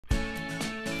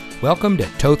Welcome to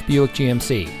Toth Buick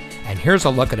GMC, and here's a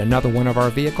look at another one of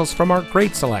our vehicles from our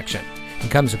great selection.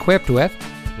 It comes equipped with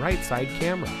right side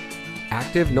camera,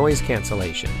 active noise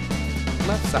cancellation,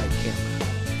 left side camera,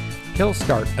 hill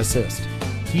start assist,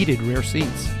 heated rear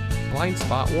seats, blind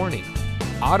spot warning,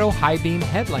 auto high beam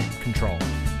headlamp control,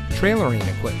 trailering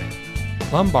equipment,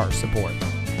 lumbar support,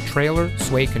 trailer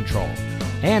sway control,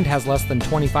 and has less than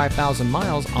 25,000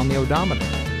 miles on the odometer.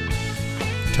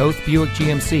 Toth Buick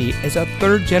GMC is a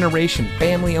third-generation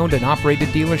family-owned and operated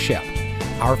dealership.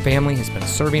 Our family has been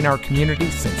serving our community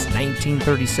since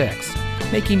 1936,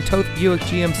 making Toth Buick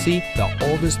GMC the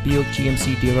oldest Buick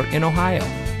GMC dealer in Ohio.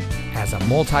 As a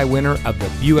multi-winner of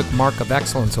the Buick Mark of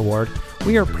Excellence Award,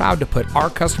 we are proud to put our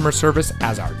customer service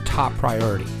as our top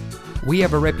priority. We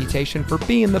have a reputation for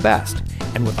being the best,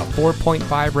 and with a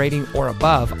 4.5 rating or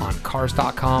above on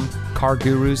Cars.com, Car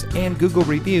Gurus, and Google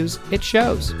Reviews, it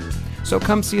shows. So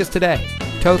come see us today.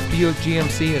 Toth Buick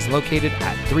GMC is located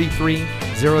at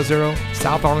 3300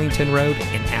 South Arlington Road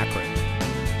in Akron.